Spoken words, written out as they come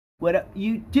What up,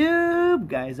 YouTube?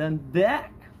 Guys, I'm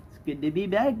back. It's good to be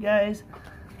back, guys.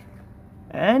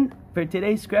 And for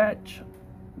today's scratch,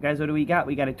 guys, what do we got?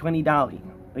 We got a $20.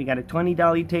 We got a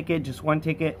 $20 ticket, just one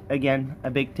ticket. Again, a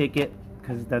big ticket,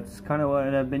 because that's kind of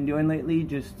what I've been doing lately.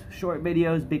 Just short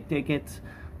videos, big tickets,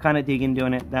 kind of digging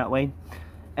doing it that way.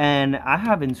 And I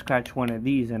haven't scratched one of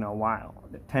these in a while.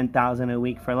 10,000 a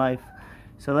week for life.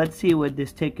 So let's see what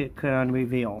this ticket could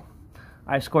reveal.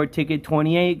 I scored ticket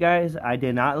 28, guys. I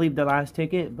did not leave the last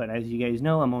ticket, but as you guys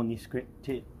know, I'm only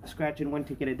scratching one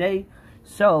ticket a day.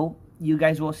 So you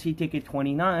guys will see ticket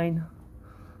 29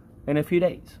 in a few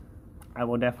days. I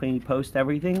will definitely post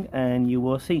everything, and you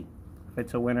will see if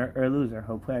it's a winner or loser.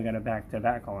 Hopefully I got a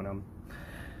back-to-back on them.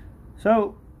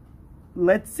 So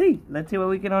let's see what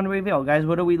we can reveal, guys.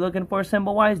 What are we looking for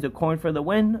symbol-wise? The coin for the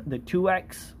win, the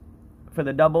 2x for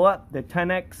the double up, the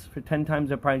 10x for 10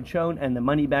 times the price shown, and the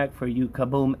money back for you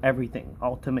kaboom everything.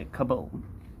 Ultimate kaboom.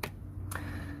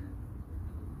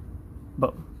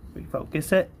 Boom.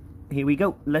 Refocus it. Here we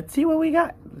go. Let's see what we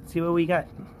got. Let's see what we got.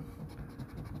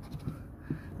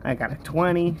 I got a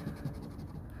 20,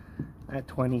 a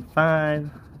 25,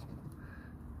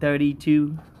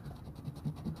 32,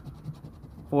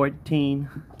 14,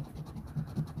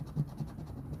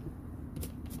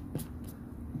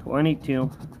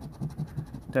 22,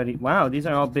 30. Wow, these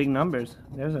are all big numbers.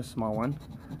 There's a small one.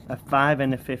 A 5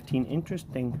 and a 15.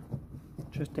 Interesting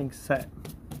set.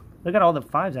 Look at all the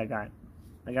 5s I got.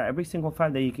 I got every single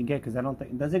 5 that you can get, because I don't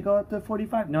think... Does it go up to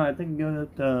 45? No, I think it goes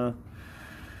up to...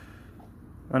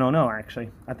 I don't know,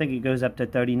 actually. I think it goes up to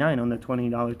 39 on the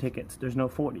 $20 tickets. There's no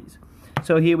 40s.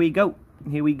 So here we go.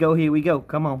 Here we go. Here we go.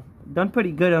 Come on. Done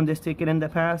pretty good on this ticket in the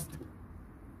past.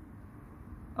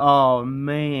 Oh,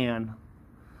 man.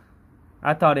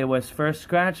 I thought it was first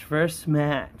scratch, first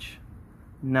match.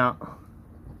 No.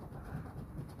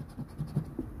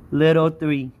 Little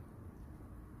 3.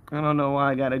 I don't know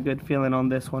why I got a good feeling on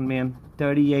this one, man.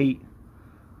 38.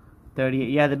 38.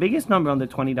 Yeah, the biggest number on the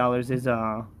 $20 is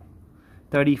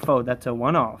 34. That's a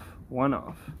one-off.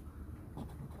 One-off.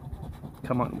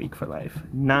 Come on, week for life.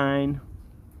 9.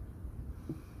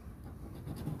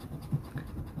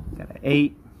 Got an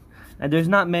 8. And there's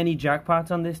not many jackpots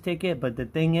on this ticket, but the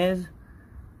thing is,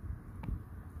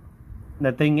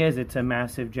 it's a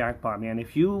massive jackpot, man.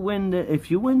 If you win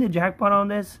the jackpot on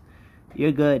this,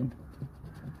 you're good.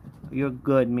 You're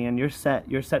good, man. You're set.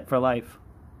 You're set for life.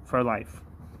 For life.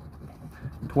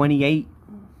 28.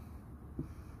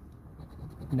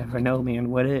 Never know,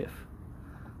 man. What if?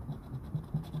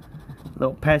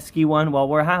 Little pesky one. Well,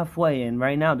 we're halfway in.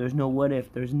 Right now, there's no what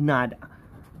if. There's nada.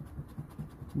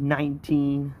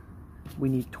 19. We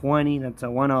need 20. That's a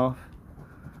one-off.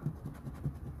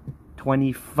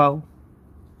 24.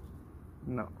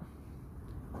 No.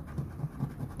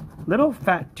 Little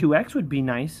fat 2x would be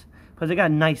nice, because they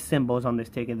got nice symbols on this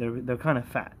ticket. They're kind of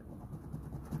fat.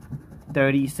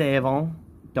 37.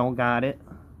 Don't got it.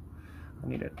 I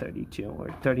need a 32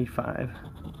 or 35.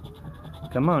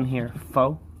 Come on here,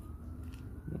 4.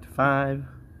 Need 5.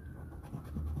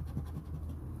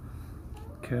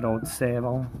 Good old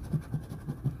 7.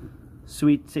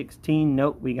 Sweet 16.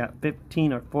 Nope, we got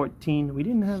 15 or 14. We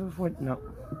didn't have a 14. No.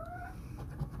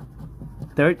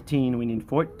 13. We need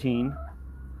 14.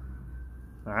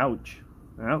 Ouch.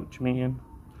 Ouch, man.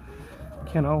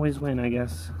 Can't always win, I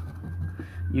guess.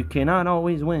 You cannot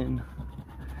always win.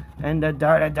 And the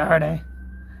dirty.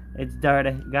 It's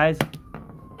dirty. Guys,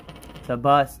 it's a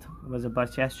bust. It was a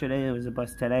bust yesterday. It was a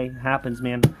bust today. It happens,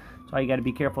 man. That's why you got to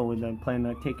be careful with playing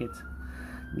the tickets.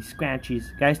 These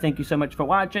scratchies. Guys, thank you so much for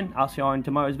watching. I'll see you all in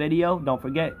tomorrow's video. Don't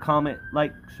forget, comment,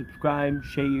 like, subscribe,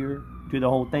 share, do the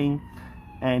whole thing.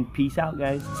 And peace out,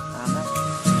 guys. I'm out.